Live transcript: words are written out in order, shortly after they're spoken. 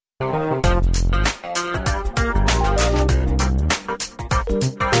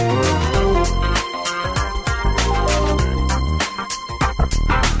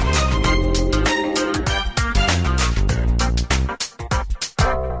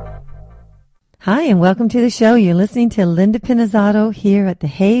Hi, and welcome to the show. You're listening to Linda Pinizzotto here at the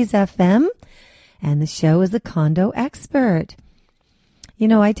Hayes FM, and the show is The Condo Expert. You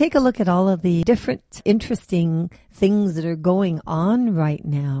know, I take a look at all of the different interesting things that are going on right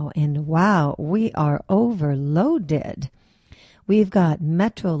now, and wow, we are overloaded. We've got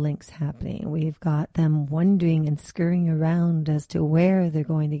Metrolinx happening. We've got them wondering and scurrying around as to where they're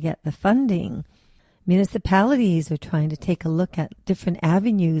going to get the funding. Municipalities are trying to take a look at different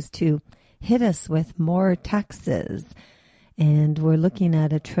avenues to hit us with more taxes, and we're looking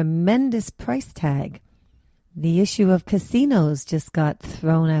at a tremendous price tag. The issue of casinos just got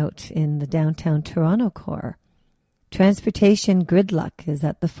thrown out in the downtown Toronto core. Transportation gridlock is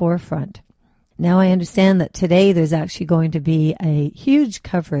at the forefront. Now I understand that today there's actually going to be a huge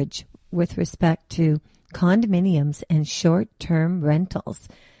coverage with respect to condominiums and short-term rentals.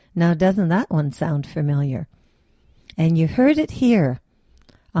 Now, doesn't that one sound familiar? And you heard it here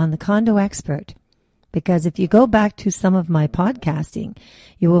on The Condo Expert, because if you go back to some of my podcasting,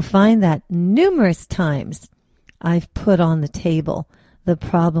 you will find that numerous times I've put on the table the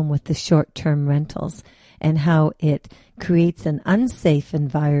problem with the short-term rentals and how it creates an unsafe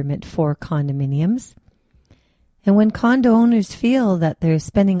environment for condominiums. And when condo owners feel that they're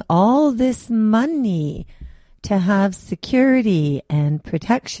spending all this money to have security and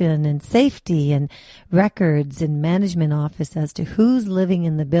protection and safety and records and management office as to who's living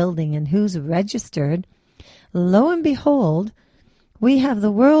in the building and who's registered, lo and behold, we have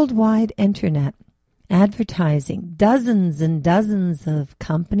the worldwide internet advertising dozens and dozens of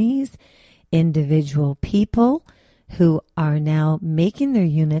companies, individual people who are now making their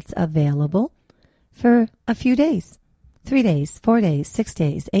units available for a few days. 3 days, 4 days, 6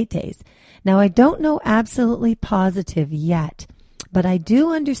 days, 8 days. Now, I don't know absolutely positive yet, but I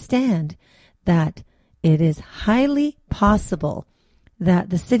do understand that it is highly possible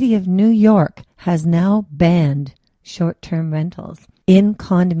that the city of New York has now banned short-term rentals in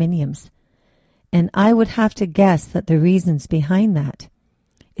condominiums. And I would have to guess that the reasons behind that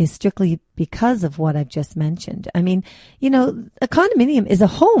is strictly because of what I've just mentioned. I mean, you know, a condominium is a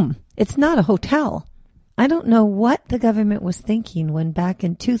home. It's not a hotel. I don't know what the government was thinking when back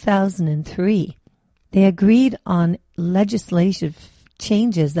in 2003 they agreed on legislative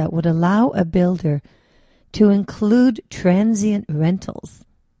changes that would allow a builder to include transient rentals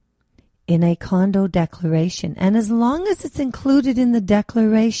in a condo declaration. And as long as it's included in the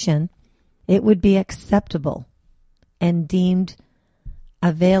declaration, it would be acceptable and deemed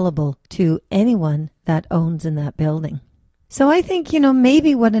available to anyone that owns in that building. So I think,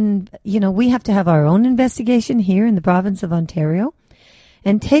 maybe we have to have our own investigation here in the province of Ontario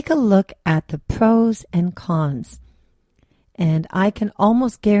and take a look at the pros and cons. And I can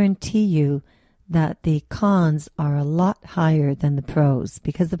almost guarantee you that the cons are a lot higher than the pros,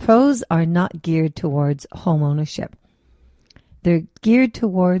 because the pros are not geared towards home ownership. They're geared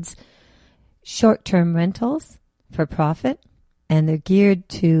towards short-term rentals for profit, and they're geared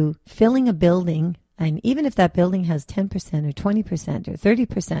to filling a building. And even if that building has 10% or 20% or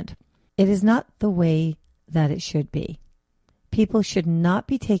 30%, it is not the way that it should be. People should not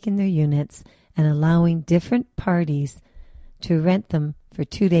be taking their units and allowing different parties to rent them for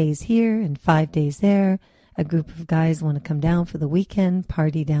 2 days here and 5 days there. A group of guys want to come down for the weekend,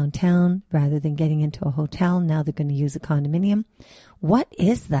 party downtown, rather than getting into a hotel. Now they're going to use a condominium. What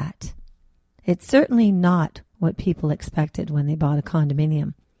is that? It's certainly not what people expected when they bought a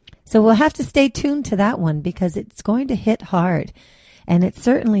condominium. So we'll have to stay tuned to that one, because it's going to hit hard. And it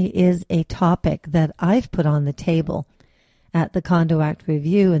certainly is a topic that I've put on the table at the Condo Act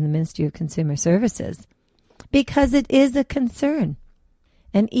Review in the Ministry of Consumer Services, because it is a concern.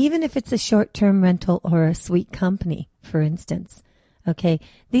 And even if it's a short-term rental or a suite company, for instance, okay,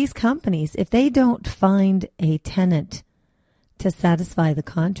 these companies, if they don't find a tenant to satisfy the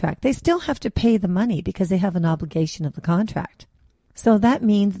contract, they still have to pay the money because they have an obligation of the contract. So that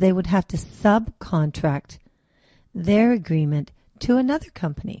means they would have to subcontract their agreement to another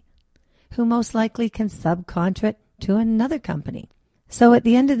company, who most likely can subcontract to another company. So at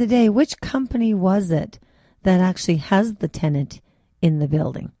the end of the day, which company was it that actually has the tenant in the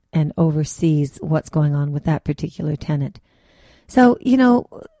building and oversees what's going on with that particular tenant? So,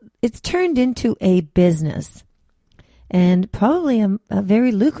 it's turned into a business, and probably a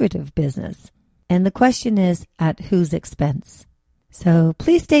very lucrative business. And the question is, at whose expense? So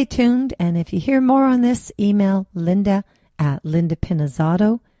please stay tuned, and if you hear more on this, email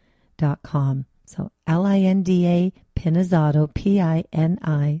linda@lindapinizzotto.com. So LINDA Pinizzotto,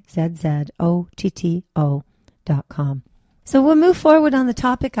 PINIZZOTTO.com. So we'll move forward on the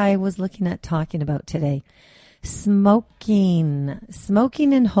topic I was looking at talking about today. Smoking.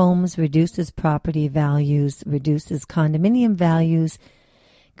 Smoking in homes reduces property values, reduces condominium values,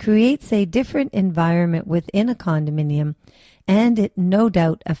 creates a different environment within a condominium, and it no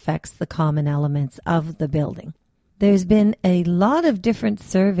doubt affects the common elements of the building. There's been a lot of different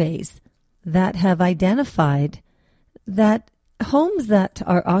surveys that have identified that homes that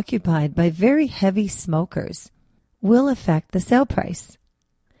are occupied by very heavy smokers will affect the sale price.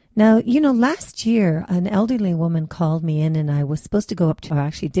 Now, last year, an elderly woman called me in, and I was supposed to go up to, or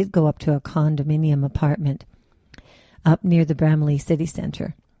actually did go up to a condominium apartment up near the Bramalea City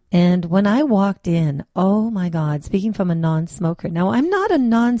Center. And when I walked in, oh my God, speaking from a non-smoker. Now, I'm not a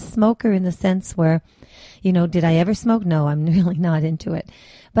non-smoker in the sense where, did I ever smoke? No, I'm really not into it.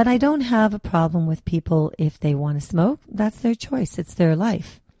 But I don't have a problem with people if they want to smoke. That's their choice. It's their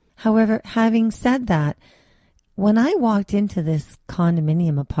life. However, having said that, when I walked into this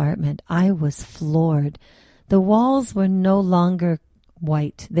condominium apartment, I was floored. The walls were no longer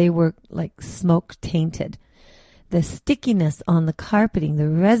white. They were like smoke tainted. The stickiness on the carpeting, the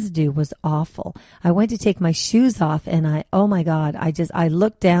residue was awful. I went to take my shoes off and oh my God, I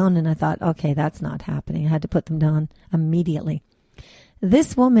looked down and I thought, okay, that's not happening. I had to put them down immediately.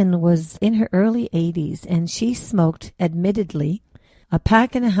 This woman was in her early 80s and she smoked, admittedly,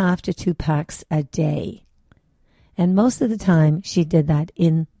 1.5 to 2 packs a day. And most of the time, she did that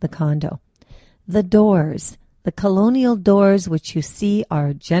in the condo. The doors, the colonial doors, which you see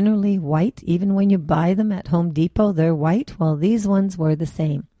are generally white. Even when you buy them at Home Depot, they're white. Well, these ones were the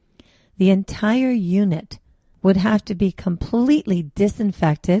same. The entire unit would have to be completely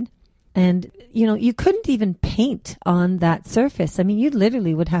disinfected. And, you couldn't even paint on that surface. I mean, you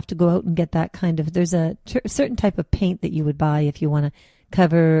literally would have to go out and get that kind of, there's a certain type of paint that you would buy if you want to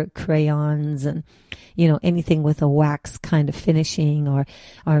cover crayons and, anything with a wax kind of finishing or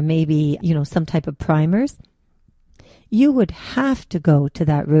maybe, some type of primers. You would have to go to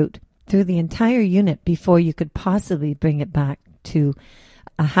that route through the entire unit before you could possibly bring it back to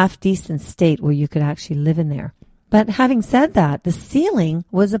a half-decent state where you could actually live in there. But having said that, the ceiling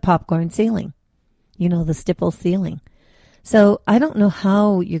was a popcorn ceiling, the stipple ceiling. So I don't know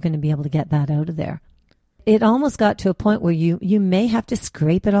how you're going to be able to get that out of there. It almost got to a point where you may have to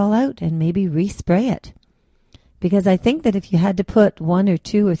scrape it all out and maybe respray it. Because I think that if you had to put 1 or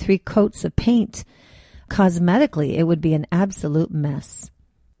 2 or 3 coats of paint, cosmetically, it would be an absolute mess.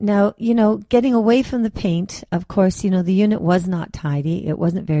 Now, getting away from the paint, of course, the unit was not tidy. It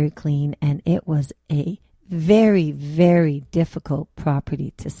wasn't very clean, and it was a very, very difficult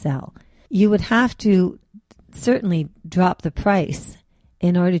property to sell. You would have to certainly drop the price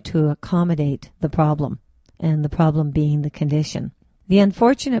in order to accommodate the problem, and the problem being the condition. The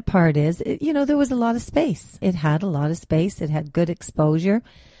unfortunate part is, there was a lot of space. It had a lot of space. It had good exposure.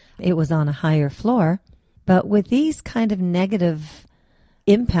 It was on a higher floor. But with these kind of negative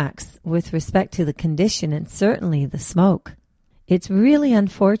impacts with respect to the condition and certainly the smoke, it's really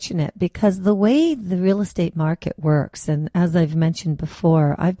unfortunate because the way the real estate market works, and as I've mentioned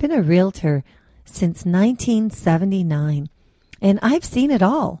before, I've been a realtor since 1979, and I've seen it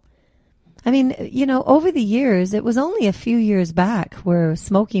all. I mean, over the years, it was only a few years back where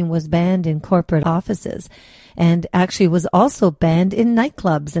smoking was banned in corporate offices and actually was also banned in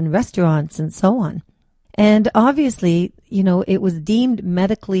nightclubs and restaurants and so on. And obviously, it was deemed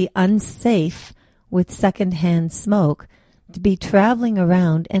medically unsafe with secondhand smoke to be traveling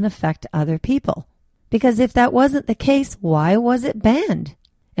around and affect other people. Because if that wasn't the case, why was it banned?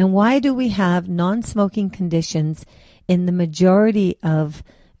 And why do we have non-smoking conditions in the majority of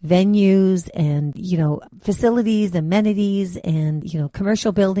venues and, facilities, amenities and,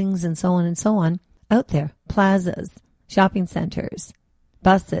 commercial buildings and so on out there? Plazas, shopping centers,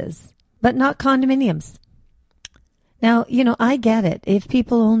 buses, but not condominiums. Now, I get it. If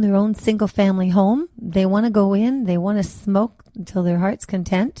people own their own single family home, they want to go in, they want to smoke until their heart's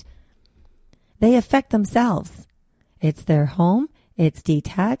content. They affect themselves. It's their home. It's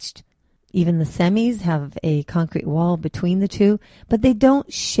detached. Even the semis have a concrete wall between the two, but they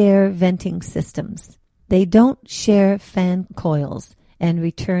don't share venting systems. They don't share fan coils and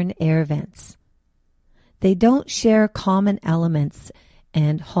return air vents. They don't share common elements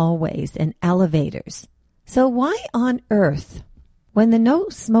and hallways and elevators. So why on earth, when the no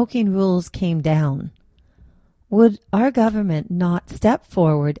smoking rules came down, would our government not step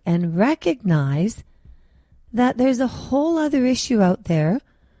forward and recognize that there's a whole other issue out there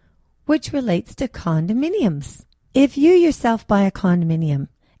which relates to condominiums? If you yourself buy a condominium,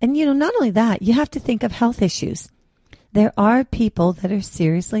 and not only that, you have to think of health issues. There are people that are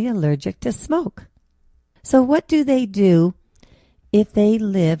seriously allergic to smoke. So what do? if they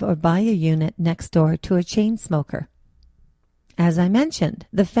live or buy a unit next door to a chain smoker. As I mentioned,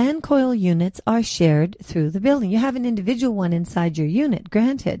 the fan coil units are shared through the building. You have an individual one inside your unit,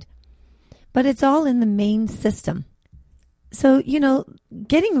 granted, but it's all in the main system. So,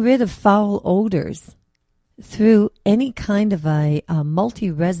 getting rid of foul odors through any kind of a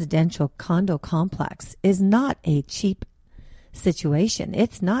multi-residential condo complex is not a cheap situation.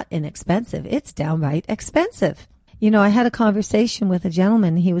 It's not inexpensive. It's downright expensive. I had a conversation with a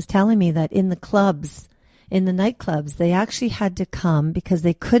gentleman. He was telling me that in the nightclubs, they actually had to come because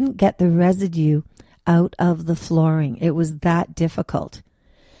they couldn't get the residue out of the flooring. It was that difficult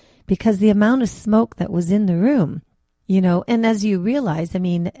because the amount of smoke that was in the room, and as you realize,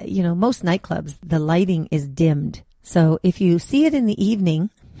 most nightclubs, the lighting is dimmed. So if you see it in the evening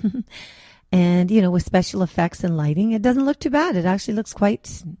and, with special effects and lighting, it doesn't look too bad. It actually looks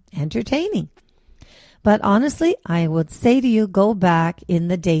quite entertaining. But honestly, I would say to you, go back in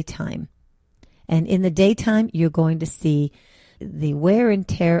the daytime. And in the daytime, you're going to see the wear and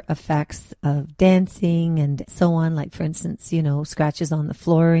tear effects of dancing and so on. Like, for instance, scratches on the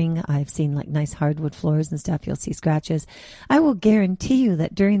flooring. I've seen like nice hardwood floors and stuff. You'll see scratches. I will guarantee you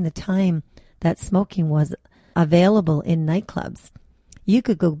that during the time that smoking was available in nightclubs, you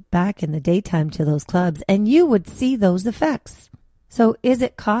could go back in the daytime to those clubs and you would see those effects. So is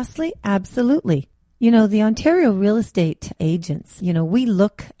it costly? Absolutely. The Ontario real estate agents, we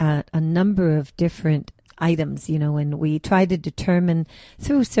look at a number of different items, and we try to determine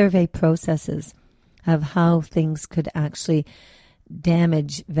through survey processes of how things could actually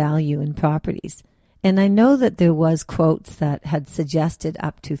damage value in properties. And I know that there was quotes that had suggested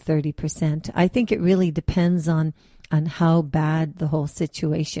up to 30%. I think it really depends on how bad the whole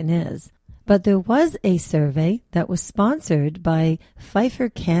situation is. But there was a survey that was sponsored by Pfeiffer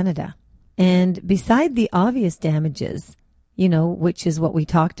Canada. And beside the obvious damages, which is what we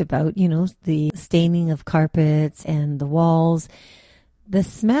talked about, the staining of carpets and the walls, the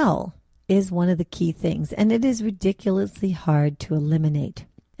smell is one of the key things. And it is ridiculously hard to eliminate.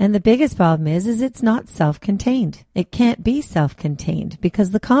 And the biggest problem is it's not self-contained. It can't be self-contained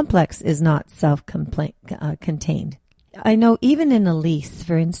because the complex is not self-contained. I know even in a lease,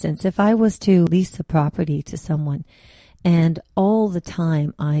 for instance, if I was to lease a property to someone, and all the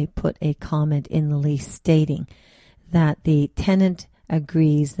time I put a comment in the lease stating that the tenant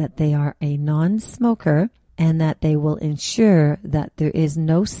agrees that they are a non-smoker and that they will ensure that there is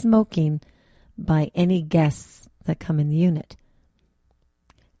no smoking by any guests that come in the unit.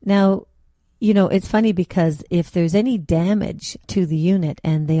 Now, it's funny because if there's any damage to the unit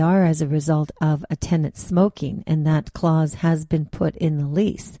and they are as a result of a tenant smoking and that clause has been put in the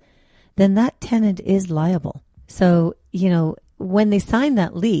lease, then that tenant is liable. So, when they sign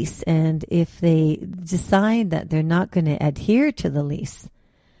that lease and if they decide that they're not going to adhere to the lease,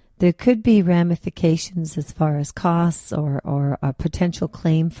 there could be ramifications as far as costs or a potential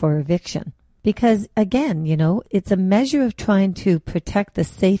claim for eviction. Because, again, it's a measure of trying to protect the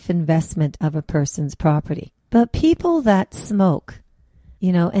safe investment of a person's property. But people that smoke,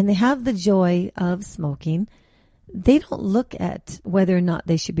 and they have the joy of smoking, they don't look at whether or not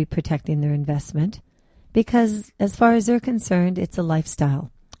they should be protecting their investment. Because as far as they're concerned, it's a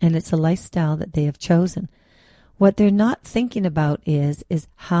lifestyle, and it's a lifestyle that they have chosen. What they're not thinking about is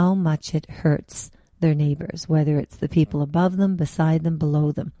how much it hurts their neighbors, whether it's the people above them, beside them,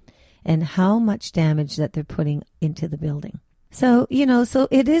 below them, and how much damage that they're putting into the building. So, so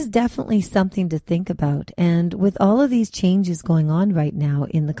it is definitely something to think about. And with all of these changes going on right now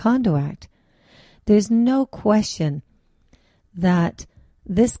in the Condo Act, there's no question that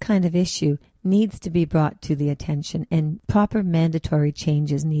this kind of issue needs to be brought to the attention and proper mandatory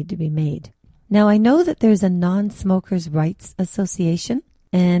changes need to be made. Now, I know that there's a non-smokers' rights association,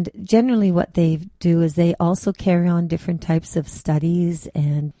 and generally what they do is they also carry on different types of studies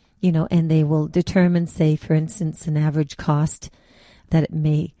and, and they will determine, say, for instance, an average cost that it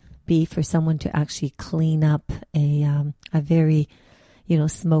may be for someone to actually clean up a very,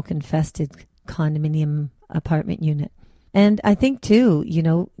 smoke-infested condominium apartment unit. And I think, too,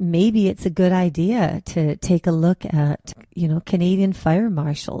 maybe it's a good idea to take a look at, Canadian Fire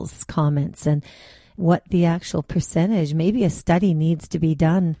Marshal's comments and what the actual percentage, maybe a study needs to be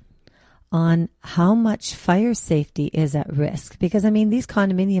done on how much fire safety is at risk. Because, these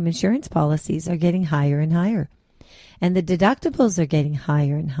condominium insurance policies are getting higher and higher. And the deductibles are getting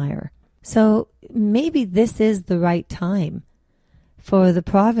higher and higher. So maybe this is the right time for the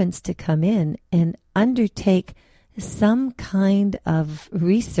province to come in and undertake some kind of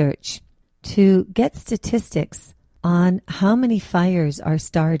research to get statistics on how many fires are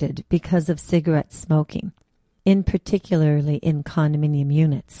started because of cigarette smoking. in particularly in condominium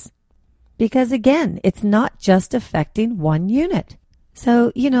units. Because again, it's not just affecting one unit.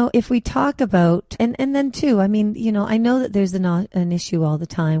 So, if we talk about, and then too, I know that there's an issue all the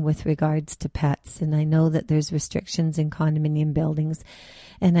time with regards to pets, and I know that there's restrictions in condominium buildings,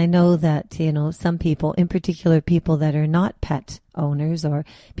 and I know that, some people, in particular people that are not pet owners or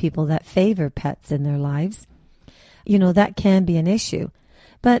people that favor pets in their lives, that can be an issue.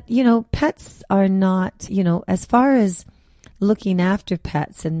 But, pets are not, as far as looking after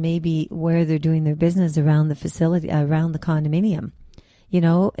pets and maybe where they're doing their business around the facility, around the condominium,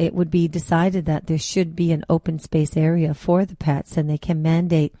 it would be decided that there should be an open space area for the pets, and they can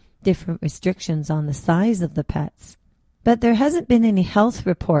mandate different restrictions on the size of the pets. But there hasn't been any health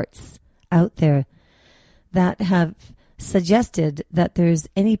reports out there that have suggested that there's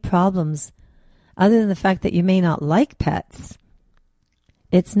any problems other than the fact that you may not like pets.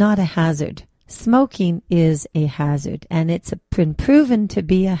 It's not a hazard. Smoking is a hazard, and it's been proven to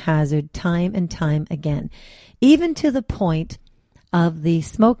be a hazard time and time again, even to the point of the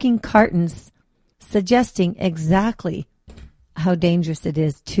smoking cartons suggesting exactly how dangerous it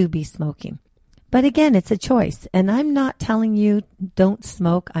is to be smoking. But again, it's a choice, and I'm not telling you don't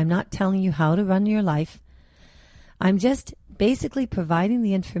smoke. I'm not telling you how to run your life. I'm just basically providing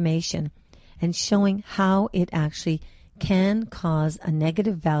the information and showing how it actually can cause a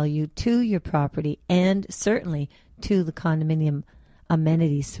negative value to your property and certainly to the condominium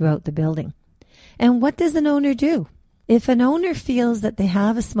amenities throughout the building. And what does an owner do? If an owner feels that they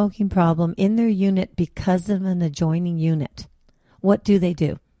have a smoking problem in their unit because of an adjoining unit, what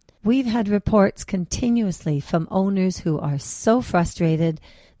do? We've had reports continuously from owners who are so frustrated.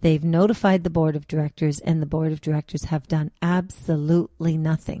 They've notified the board of directors, and the board of directors have done absolutely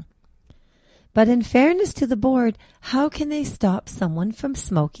nothing. But in fairness to the board, how can they stop someone from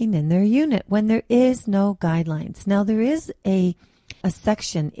smoking in their unit when there is no guidelines? Now, there is a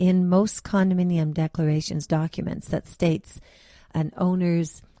section in most condominium declarations documents that states an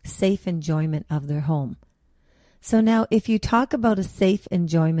owner's safe enjoyment of their home. So now, if you talk about a safe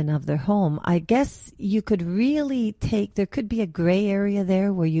enjoyment of their home, I guess you could really there could be a gray area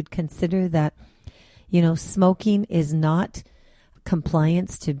there where you'd consider that, smoking is not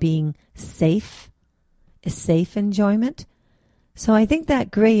compliance to being safe, a safe enjoyment. So I think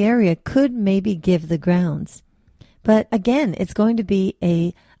that gray area could maybe give the grounds. But again, it's going to be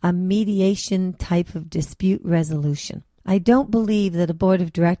a mediation type of dispute resolution. I don't believe that a board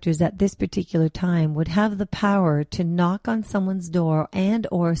of directors at this particular time would have the power to knock on someone's door and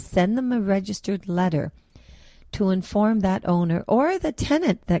or send them a registered letter to inform that owner or the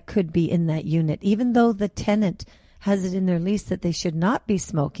tenant that could be in that unit, even though the tenant has it in their lease that they should not be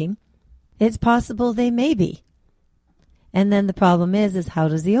smoking. It's possible they may be. And then the problem is how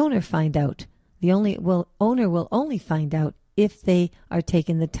does the owner find out? The owner will only find out if they are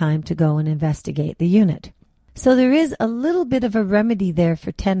taking the time to go and investigate the unit. So there is a little bit of a remedy there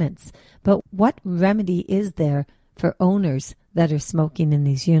for tenants, but what remedy is there for owners that are smoking in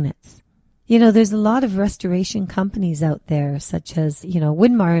these units? There's a lot of restoration companies out there, such as,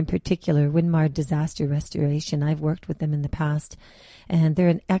 Winmar in particular, Winmar Disaster Restoration. I've worked with them in the past, and they're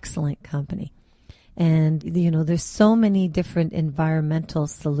an excellent company. And, there's so many different environmental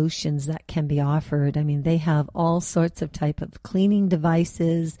solutions that can be offered. I mean, they have all sorts of type of cleaning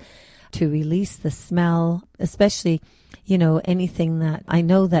devices to release the smell, especially, anything that I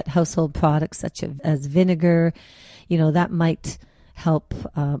know that household products such as vinegar, that might help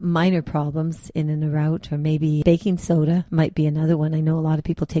minor problems in and around, or maybe baking soda might be another one. I know a lot of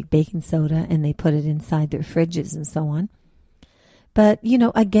people take baking soda and they put it inside their fridges and so on. But,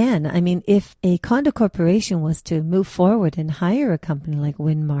 again, I mean, if a condo corporation was to move forward and hire a company like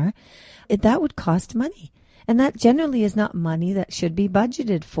Winmar, that would cost money. And that generally is not money that should be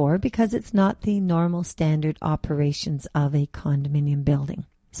budgeted for because it's not the normal standard operations of a condominium building.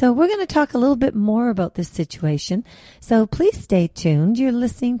 So we're going to talk a little bit more about this situation. So please stay tuned. You're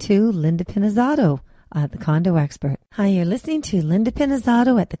listening to Linda Pinizzotto, the Condo Expert. Hi, you're listening to Linda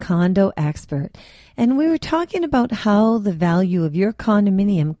Pinizzotto at the Condo Expert. And we were talking about how the value of your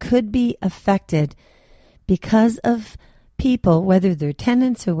condominium could be affected because of people, whether they're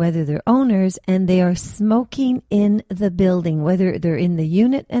tenants or whether they're owners, and they are smoking in the building, whether they're in the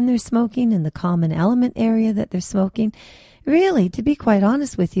unit and they're smoking in the common element area that they're smoking. Really, to be quite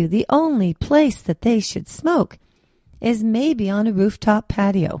honest with you, the only place that they should smoke is maybe on a rooftop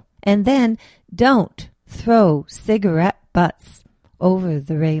patio. And then don't throw cigarette butts over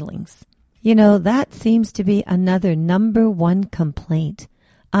the railings. That seems to be another number one complaint.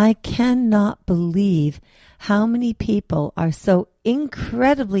 I cannot believe how many people are so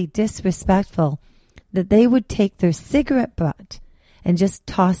incredibly disrespectful that they would take their cigarette butt and just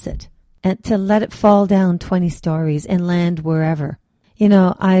toss it and to let it fall down 20 stories and land wherever. You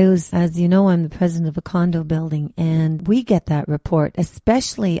know, as you know, I'm the president of a condo building, and we get that report,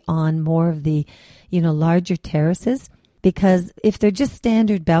 especially on more of the, larger terraces, because if they're just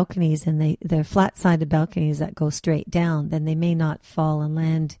standard balconies and they're flat-sided balconies that go straight down, then they may not fall and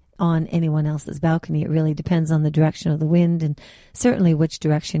land on anyone else's balcony. It really depends on the direction of the wind and certainly which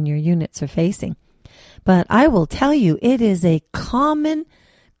direction your units are facing. But I will tell you, it is a common,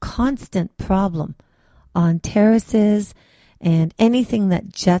 constant problem on terraces and anything that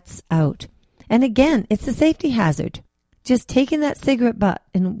jets out. And again, it's a safety hazard. Just taking that cigarette butt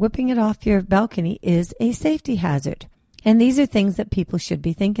and whipping it off your balcony is a safety hazard. And these are things that people should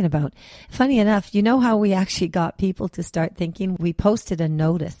be thinking about. Funny enough, you know how we actually got people to start thinking? We posted a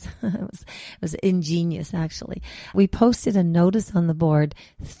notice. It was ingenious, actually. We posted a notice on the board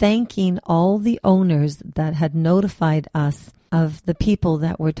thanking all the owners that had notified us of the people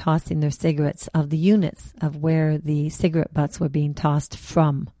that were tossing their cigarettes, of the units of where the cigarette butts were being tossed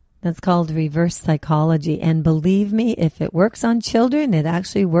from. That's called reverse psychology. And believe me, if it works on children, it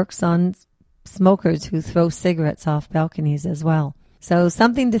actually works on smokers who throw cigarettes off balconies as well. So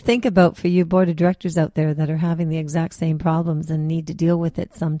something to think about for you board of directors out there that are having the exact same problems and need to deal with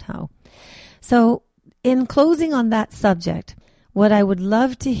it somehow. So in closing on that subject, what I would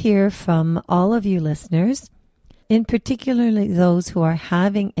love to hear from all of you listeners, in particularly those who are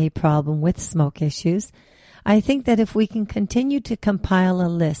having a problem with smoke issues, I think that if we can continue to compile a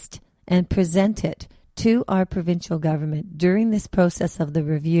list and present it to our provincial government during this process of the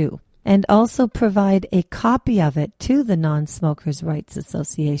review, and also provide a copy of it to the non-smokers' rights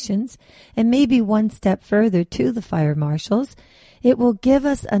associations, and maybe one step further to the fire marshals, it will give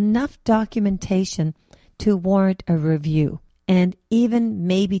us enough documentation to warrant a review, and even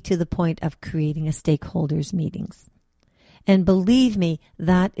maybe to the point of creating a stakeholders meetings. And believe me,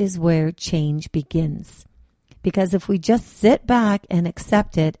 that is where change begins. Because if we just sit back and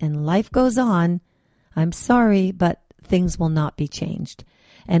accept it and life goes on, I'm sorry, but things will not be changed.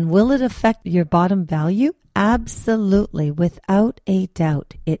 And will it affect your bottom value? Absolutely. Without a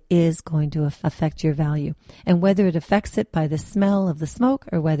doubt, it is going to affect your value. And whether it affects it by the smell of the smoke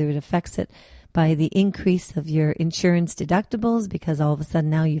or whether it affects it by the increase of your insurance deductibles because all of a sudden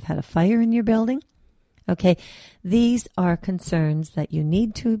now you've had a fire in your building. Okay, these are concerns that you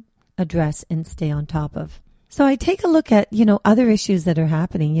need to address and stay on top of. So I take a look at, other issues that are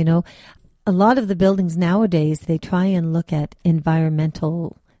happening. A lot of the buildings nowadays, they try and look at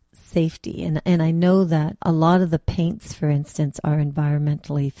environmental safety. And I know that a lot of the paints, for instance, are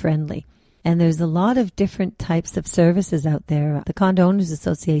environmentally friendly. And there's a lot of different types of services out there. The Condo Owners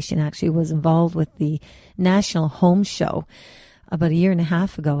Association actually was involved with the National Home Show about a year and a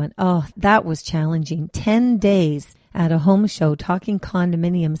half ago. And that was challenging. 10 days at a home show talking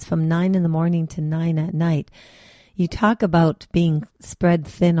condominiums from 9 in the morning to 9 at night. You talk about being spread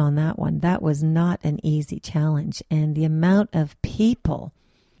thin on that one. That was not an easy challenge. And the amount of people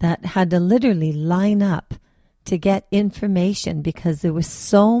that had to literally line up to get information because there was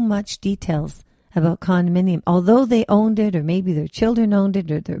so much details about condominium. Although they owned it, or maybe their children owned it,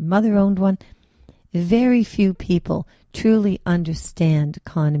 or their mother owned one, very few people truly understand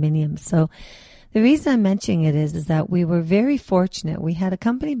condominiums. So the reason I'm mentioning it is that we were very fortunate. We had a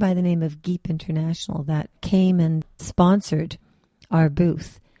company by the name of Geep International that came and sponsored our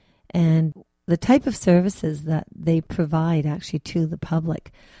booth. And the type of services that they provide actually to the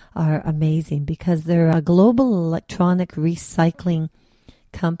public are amazing because they're a global electronic recycling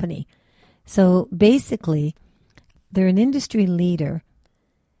company. So basically, they're an industry leader.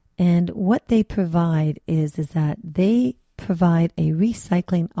 And what they provide is that they provide a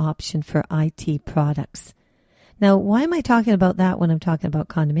recycling option for IT products. Now, why am I talking about that when I'm talking about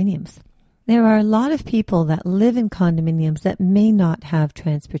condominiums? There are a lot of people that live in condominiums that may not have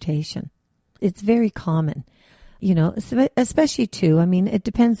transportation. It's very common, especially too. I mean, it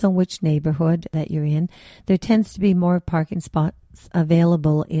depends on which neighborhood that you're in. There tends to be more parking spots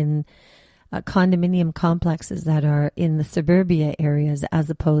available in condominium complexes that are in the suburbia areas as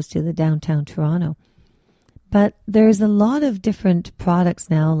opposed to the downtown Toronto. But there's a lot of different products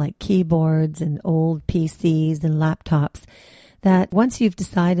now like keyboards and old PCs and laptops that once you've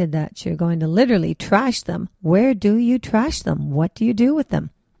decided that you're going to literally trash them, where do you trash them? What do you do with them?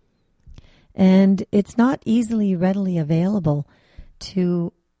 And it's not readily available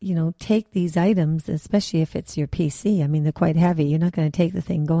to, take these items, especially if it's your PC. I mean, they're quite heavy. You're not going to take the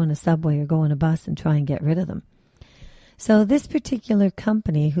thing, go on a subway or go on a bus and try and get rid of them. So this particular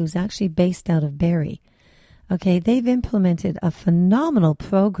company, who's actually based out of Barrie, they've implemented a phenomenal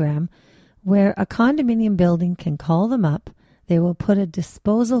program where a condominium building can call them up. They will put a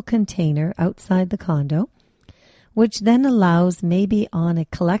disposal container outside the condo, which then allows maybe on a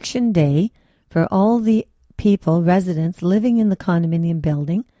collection day for all the people, residents living in the condominium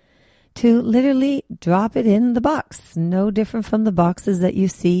building, to literally drop it in the box. No different from the boxes that you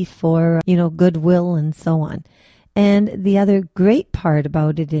see for, Goodwill and so on. And the other great part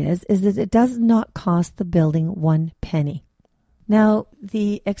about it is that it does not cost the building 1 penny. Now,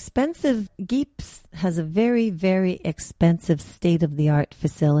 the expensive Geeps has a very, very expensive state-of-the-art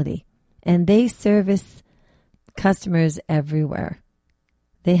facility, and they service customers everywhere.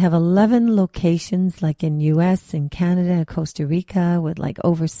 They have 11 locations, like in U.S. and Canada and Costa Rica, with like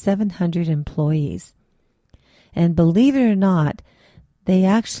over 700 employees. And believe it or not, they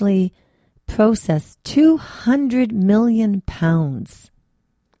actually process 200 million pounds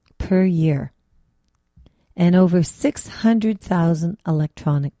per year and over 600,000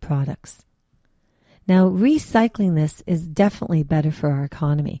 electronic products. Now, recycling this is definitely better for our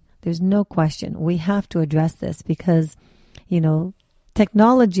economy. There's no question. We have to address this because,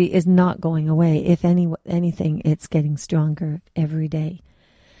 technology is not going away. If anything, it's getting stronger every day.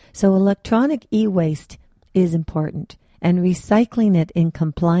 So electronic e-waste is important, and recycling it in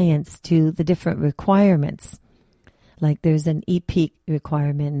compliance to the different requirements. Like there's an EP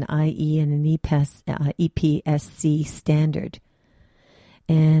requirement, an IE, and an EPSC standard.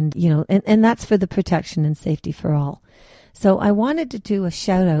 And, and that's for the protection and safety for all. So I wanted to do a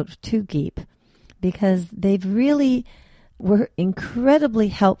shout out to Geep because they've really were incredibly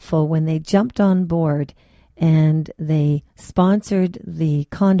helpful when they jumped on board and they sponsored the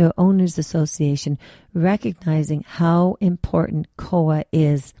Condo Owners Association, recognizing how important COA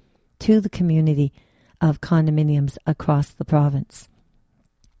is to the community of condominiums across the province.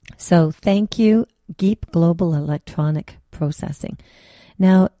 So thank you, Geep Global Electronic Processing.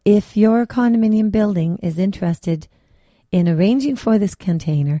 Now, if your condominium building is interested in arranging for this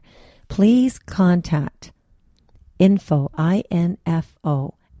container, please contact info,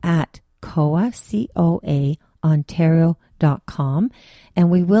 I-N-F-O, at COA, C-O-A, Ontario.com, and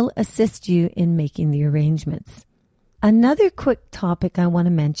we will assist you in making the arrangements. Another quick topic I want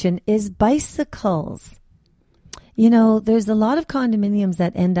to mention is bicycles. There's a lot of condominiums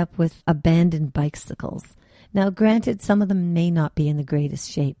that end up with abandoned bicycles. Now, granted, some of them may not be in the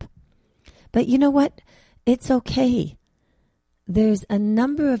greatest shape. But you know what? It's okay. There's a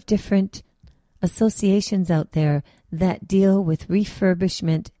number of different associations out there that deal with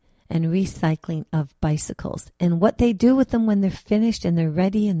refurbishment and recycling of bicycles. And what they do with them when they're finished and they're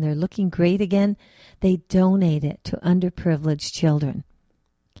ready and they're looking great again, they donate it to underprivileged children.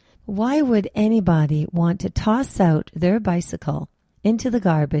 Why would anybody want to toss out their bicycle into the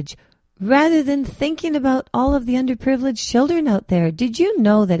garbage rather than thinking about all of the underprivileged children out there? Did you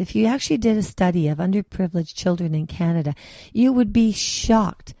know that if you actually did a study of underprivileged children in Canada, you would be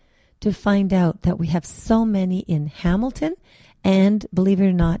shocked to find out that we have so many in Hamilton and, believe it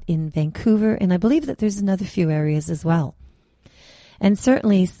or not, in Vancouver, and I believe that there's another few areas as well. And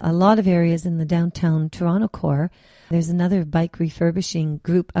certainly a lot of areas in the downtown Toronto core. There's another bike refurbishing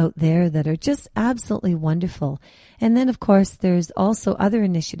group out there that are just absolutely wonderful. And then, of course, there's also other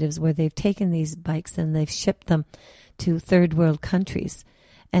initiatives where they've taken these bikes and they've shipped them to third world countries.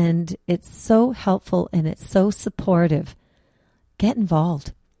 And it's so helpful and it's so supportive. Get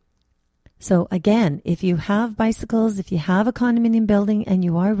involved. So again, if you have bicycles, if you have a condominium building and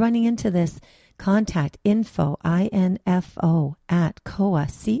you are running into this, contact info, I-N-F-O, at COA,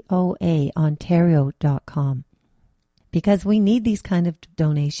 C-O-A, Ontario.com. Because we need these kind of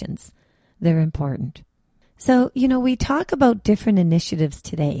donations. They're important. So, we talk about different initiatives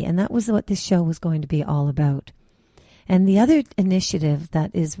today, and that was what this show was going to be all about. And the other initiative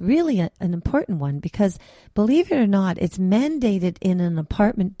that is really an important one, because believe it or not, it's mandated in an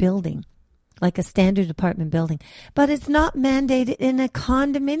apartment building, like a standard apartment building, but it's not mandated in a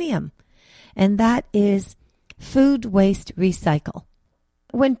condominium. And that is food waste recycle.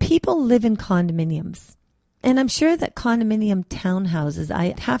 When people live in condominiums, and I'm sure that condominium townhouses,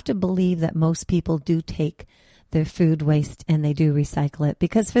 I have to believe that most people do take their food waste and they do recycle it,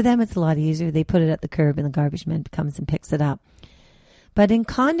 because for them it's a lot easier. They put it at the curb and the garbage man comes and picks it up. But in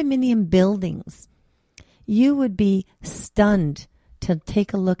condominium buildings, you would be stunned to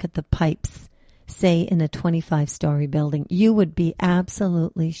take a look at the pipes, say in a 25-story building. You would be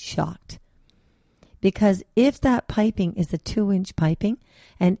absolutely shocked. Because if that piping is a 2-inch piping,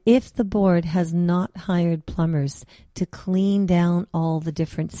 and if the board has not hired plumbers to clean down all the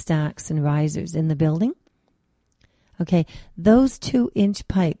different stacks and risers in the building, okay, those 2-inch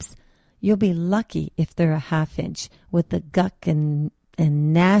pipes, you'll be lucky if they're a 1/2 inch with the guck and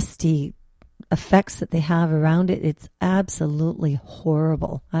nasty effects that they have around it, it's absolutely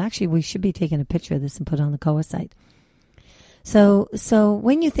horrible. Actually, we should be taking a picture of this and put it on the COA site. So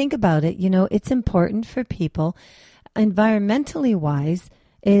when you think about it, it's important for people, environmentally wise,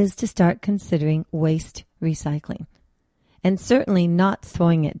 is to start considering waste recycling and certainly not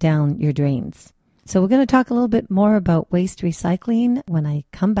throwing it down your drains. So we're going to talk a little bit more about waste recycling when I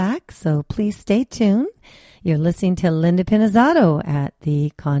come back. So please stay tuned. You're listening to Linda Pinizzotto at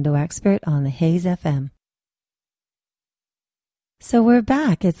the Condo Expert on the Hayes FM. So we're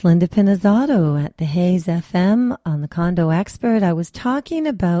back. It's Linda Pinizzotto at the Hayes FM on the Condo Expert. I was talking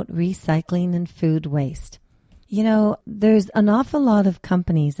about recycling and food waste. There's an awful lot of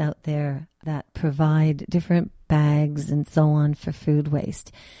companies out there that provide different bags and so on for food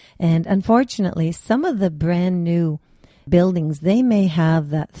waste. And unfortunately, some of the brand new buildings, they may have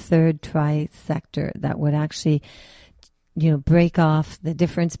that third trisector that would actually, break off the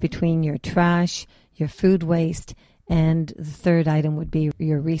difference between your trash, your food waste, and the third item would be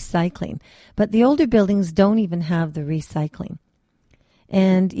your recycling. But the older buildings don't even have the recycling.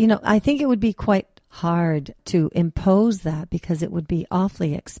 And, I think it would be quite hard to impose that because it would be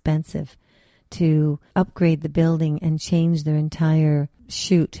awfully expensive to upgrade the building and change their entire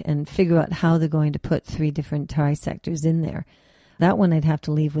chute and figure out how they're going to put 3 different trisectors in there. That one I'd have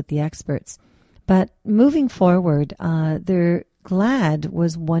to leave with the experts. But moving forward, their Glad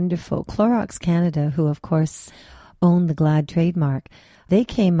was wonderful. Clorox Canada, who of course own the Glad trademark, they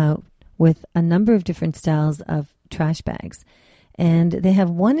came out with a number of different styles of trash bags. And they have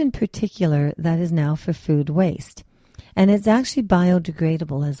one in particular that is now for food waste. And it's actually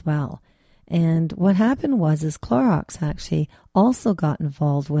biodegradable as well. And what happened was Clorox actually also got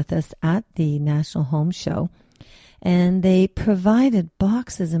involved with us at the National Home Show. And they provided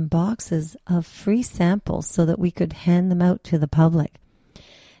boxes and boxes of free samples so that we could hand them out to the public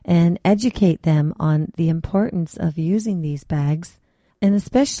and educate them on the importance of using these bags, and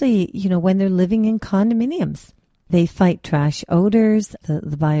especially, when they're living in condominiums. They fight trash odors.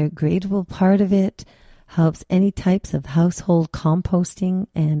 The biodegradable part of it helps any types of household composting,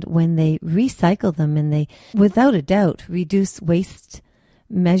 and when they recycle them, and they, without a doubt, reduce waste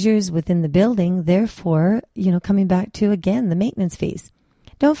measures within the building, therefore, coming back to, again, the maintenance fees.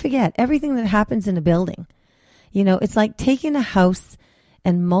 Don't forget, everything that happens in a building, it's like taking a house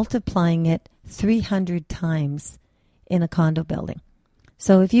and multiplying it 300 times in a condo building.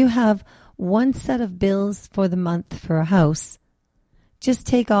 So if you have one set of bills for the month for a house, just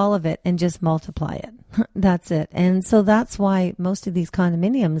take all of it and just multiply it. That's it. And so that's why most of these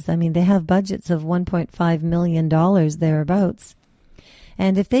condominiums, they have budgets of $1.5 million thereabouts.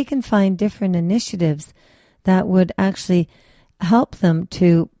 And if they can find different initiatives that would actually help them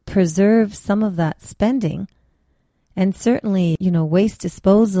to preserve some of that spending, and certainly, waste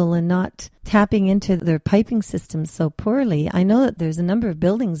disposal and not tapping into their piping systems so poorly. I know that there's a number of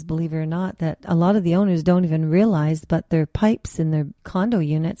buildings, believe it or not, that a lot of the owners don't even realize, but their pipes in their condo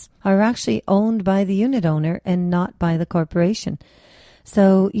units are actually owned by the unit owner and not by the corporation.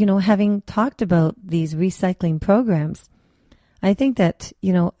 So, having talked about these recycling programs, I think that,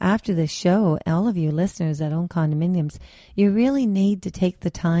 after this show, all of you listeners that own condominiums, you really need to take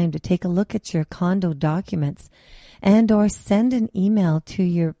the time to take a look at your condo documents and or send an email to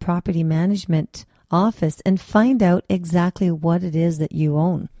your property management office and find out exactly what it is that you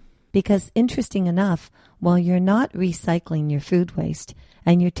own. Because interesting enough, while you're not recycling your food waste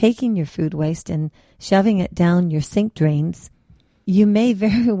and you're taking your food waste and shoving it down your sink drains, you may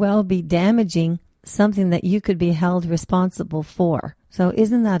very well be damaging something that you could be held responsible for. So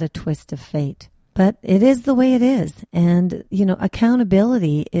isn't that a twist of fate? But it is the way it is. And,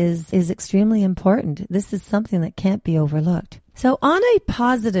 accountability is extremely important. This is something that can't be overlooked. So on a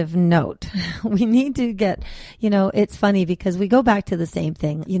positive note, we need to get, it's funny because we go back to the same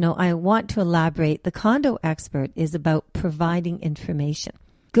thing. I want to elaborate. The Condo Expert is about providing information,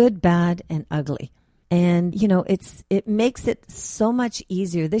 good, bad, and ugly. And, it makes it so much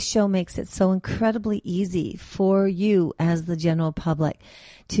easier. This show makes it so incredibly easy for you as the general public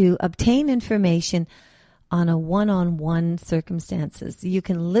to obtain information on a one-on-one circumstances. You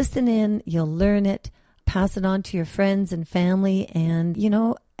can listen in, you'll learn it, pass it on to your friends and family. And,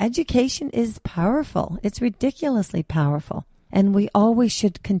 education is powerful. It's ridiculously powerful. And we always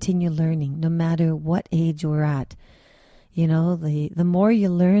should continue learning, no matter what age we're at. The more you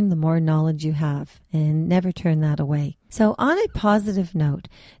learn, the more knowledge you have, and never turn that away. So on a positive note,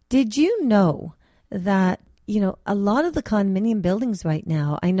 did you know that, a lot of the condominium buildings right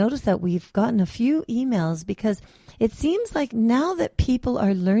now, I noticed that we've gotten a few emails because it seems like now that people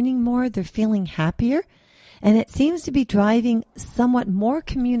are learning more, they're feeling happier. And it seems to be driving somewhat more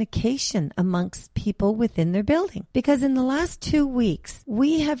communication amongst people within their building. Because in the last 2 weeks,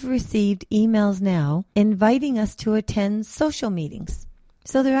 we have received emails now inviting us to attend social meetings.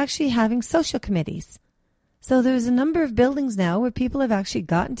 So they're actually having social committees. So there's a number of buildings now where people have actually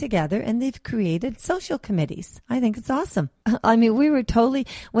gotten together and they've created social committees. I think it's awesome. I mean, we were totally,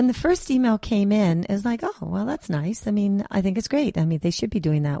 when the first email came in, it was like, oh, well, that's nice. I mean, I think it's great. I mean, they should be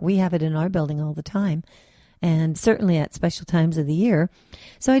doing that. We have it in our building all the time, and certainly at special times of the year.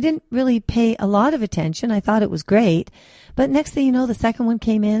 So I didn't really pay a lot of attention. I thought it was great. But next thing you know, the second one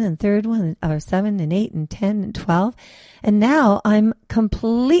came in, and third one, or 7 and 8 and 10 and 12. And now I'm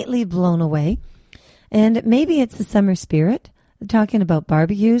completely blown away. And maybe it's the summer spirit. Talking about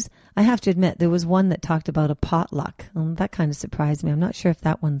barbecues, I have to admit there was one that talked about a potluck. That kind of surprised me. I'm not sure if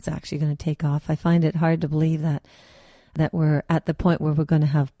that one's actually going to take off. I find it hard to believe that we're at the point where we're going to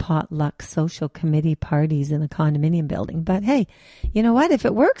have potluck social committee parties in a condominium building. But hey, you know what? If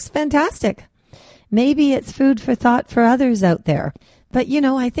it works, fantastic. Maybe it's food for thought for others out there. But, you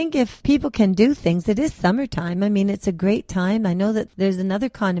know, I think if people can do things, it is summertime. I mean, it's a great time. I know that there's another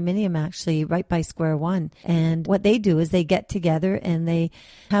condominium actually right by Square One. And what they do is they get together and they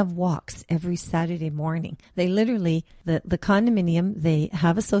have walks every Saturday morning. They literally, the condominium, they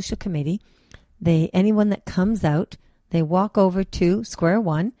have a social committee. Anyone that comes out, they walk over to Square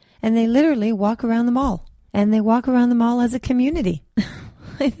One and they literally walk around the mall. And they walk around the mall as a community.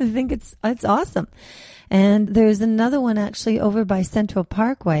 I think it's awesome. And there's another one actually over by Central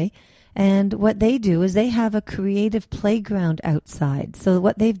Parkway. And what they do is they have a creative playground outside. So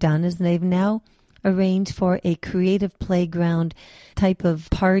what they've done is they've now arranged for a creative playground type of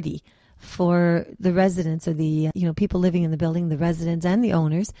party for the residents or the people living in the building, the residents and the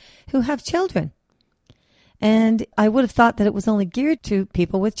owners who have children. And I would have thought that it was only geared to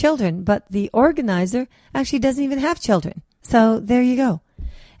people with children, but the organizer actually doesn't even have children. So there you go.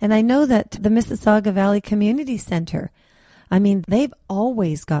 And I know that the Mississauga Valley Community Center, I mean, they've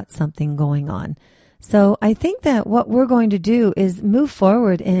always got something going on. So I think that what we're going to do is move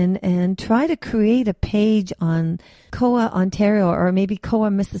forward and try to create a page on COA Ontario or maybe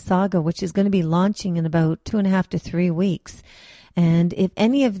COA Mississauga, which is going to be launching in about 2.5 to 3 weeks. And if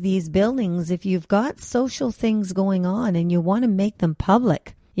any of these buildings, if you've got social things going on and you want to make them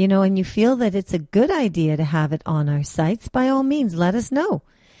public, and you feel that it's a good idea to have it on our sites, by all means, let us know.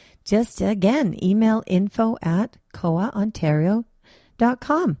 Just, again, email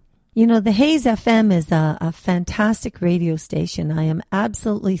info@coaontario.com. The Hayes FM is a fantastic radio station. I am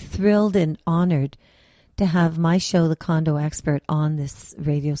absolutely thrilled and honored to have my show, The Condo Expert, on this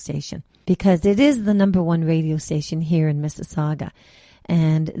radio station because it is the #1 radio station here in Mississauga.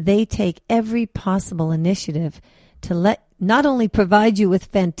 And they take every possible initiative to not only provide you with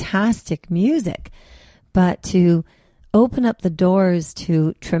fantastic music, but to open up the doors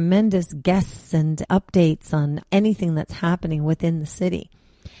to tremendous guests and updates on anything that's happening within the city.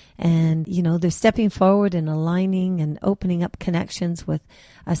 And, they're stepping forward and aligning and opening up connections with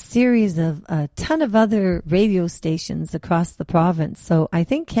a series of a ton of other radio stations across the province. So I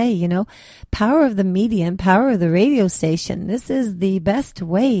think, hey, power of the media and power of the radio station, this is the best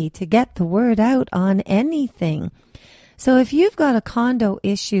way to get the word out on anything. So if you've got a condo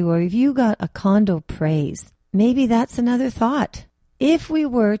issue or if you got a condo praise, maybe that's another thought. If we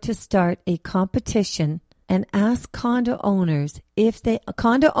were to start a competition and ask condo owners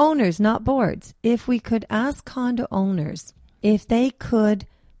condo owners, not boards, if we could ask condo owners if they could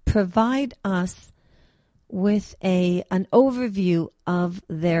provide us with an overview of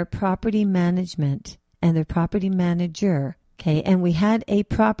their property management and their property manager, okay, and we had a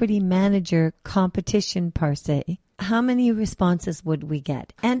property manager competition per se, how many responses would we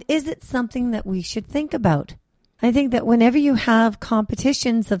get? And is it something that we should think about? I think that whenever you have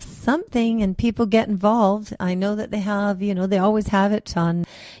competitions of something and people get involved, I know that they have, they always have it on,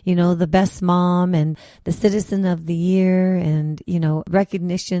 the best mom and the citizen of the year and,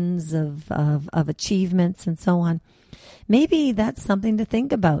 recognitions of achievements and so on. Maybe that's something to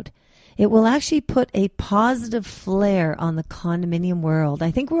think about. It will actually put a positive flair on the condominium world. I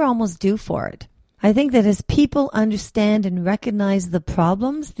think we're almost due for it. I think that as people understand and recognize the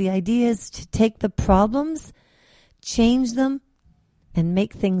problems, the idea is to take the problems, change them, and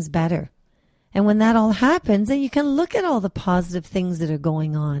make things better. And when that all happens, then you can look at all the positive things that are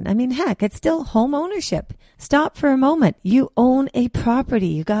going on. I mean, heck, it's still home ownership. Stop for a moment. You own a property.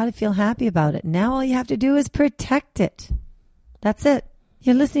 You got to feel happy about it. Now all you have to do is protect it. That's it.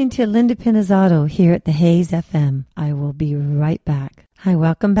 You're listening to Linda Pinizzotto here at the Hayes FM. I will be right back. Hi,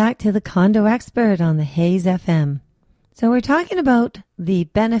 welcome back to the Condo Expert on the Hayes FM. So we're talking about the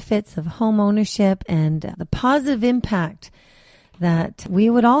benefits of home ownership and the positive impact that we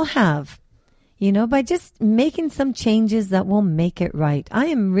would all have, by just making some changes that will make it right. I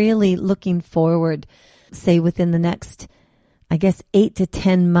am really looking forward, say within the next, 8 to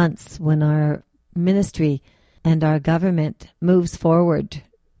 10 months, when our ministry and our government moves forward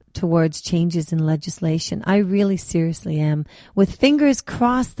towards changes in legislation. I really seriously am, with fingers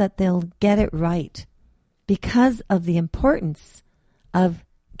crossed that they'll get it right, because of the importance of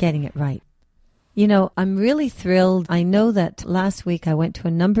getting it right. I'm really thrilled. I know that last week I went to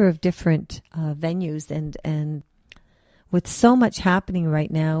a number of different venues, and with so much happening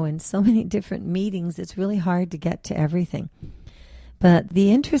right now and so many different meetings, it's really hard to get to everything. But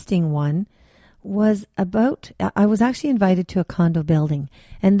the interesting one was I was actually invited to a condo building.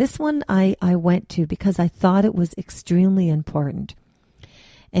 And this one I went to because I thought it was extremely important.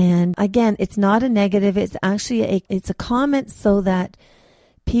 And again, it's not a negative. It's actually it's a comment so that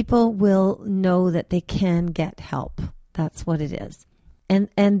people will know that they can get help. That's what it is.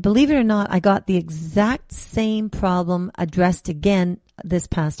 And believe it or not, I got the exact same problem addressed again this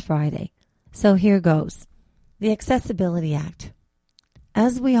past Friday. So here goes. The Accessibility Act.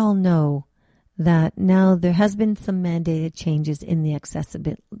 As we all know, that now there has been some mandated changes in the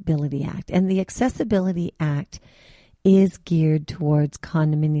Accessibility Act. And the Accessibility Act is geared towards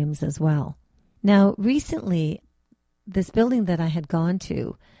condominiums as well. Now, recently, this building that I had gone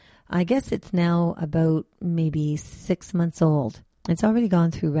to, I guess it's now about maybe 6 months old. It's already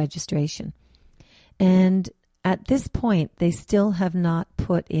gone through registration. And at this point, they still have not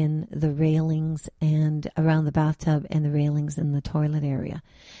put in the railings and around the bathtub and the railings in the toilet area.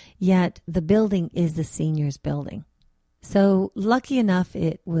 Yet the building is a seniors building. So lucky enough,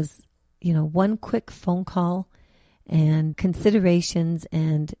 it was, one quick phone call and considerations,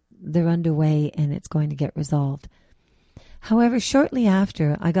 and they're underway and it's going to get resolved. However, shortly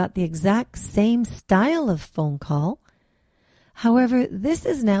after, I got the exact same style of phone call. However, this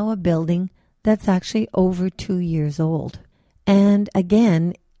is now a building that's actually over 2 years old. And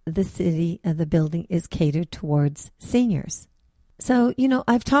again, the building is catered towards seniors. So,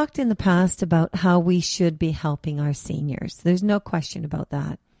 I've talked in the past about how we should be helping our seniors. There's no question about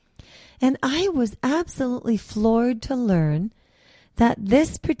that. And I was absolutely floored to learn that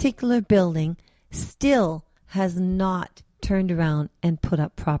this particular building still has not turned around and put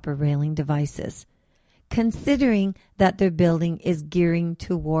up proper railing devices, considering that their building is gearing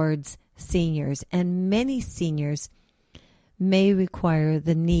towards seniors, and many seniors may require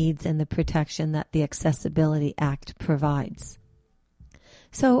the needs and the protection that the Accessibility Act provides.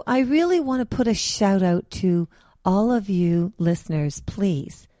 So I really want to put a shout out to all of you listeners,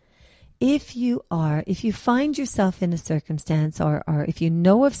 please. If you find yourself in a circumstance, or if you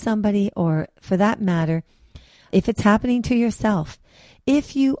know of somebody, or for that matter, if it's happening to yourself,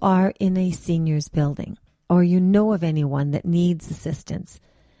 if you are in a seniors building, or you know of anyone that needs assistance,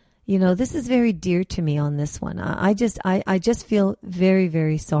 this is very dear to me on this one. I just feel very,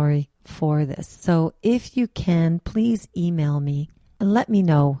 very sorry for this. So if you can, please email me and let me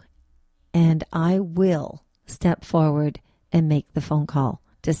know, and I will step forward and make the phone call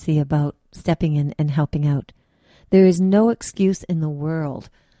to see about stepping in and helping out. There is no excuse in the world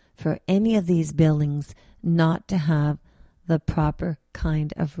for any of these buildings not to have the proper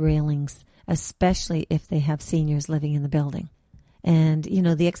kind of railings, especially if they have seniors living in the building. And,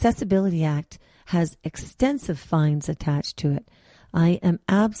 the Accessibility Act has extensive fines attached to it. I am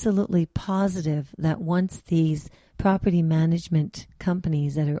absolutely positive that once these property management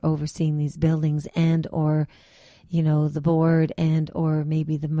companies that are overseeing these buildings and or the board and or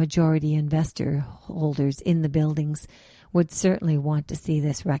maybe the majority investor holders in the buildings would certainly want to see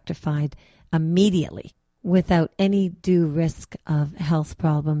this rectified immediately without any due risk of health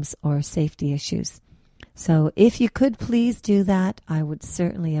problems or safety issues. So if you could please do that, I would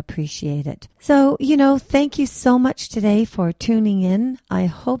certainly appreciate it. So, thank you so much today for tuning in. I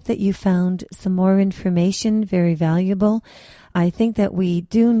hope that you found some more information very valuable. I think that we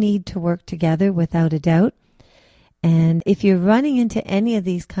do need to work together without a doubt. And if you're running into any of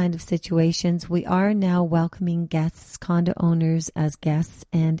these kind of situations, we are now welcoming guests, condo owners as guests.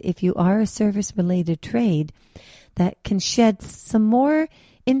 And if you are a service-related trade that can shed some more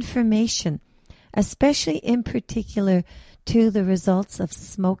information, especially in particular to the results of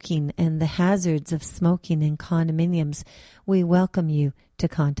smoking and the hazards of smoking in condominiums, we welcome you to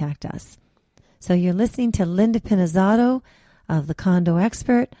contact us. So you're listening to Linda Pinizzotto of The Condo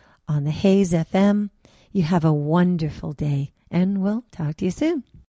Expert on the Hayes FM. You have a wonderful day, and we'll talk to you soon.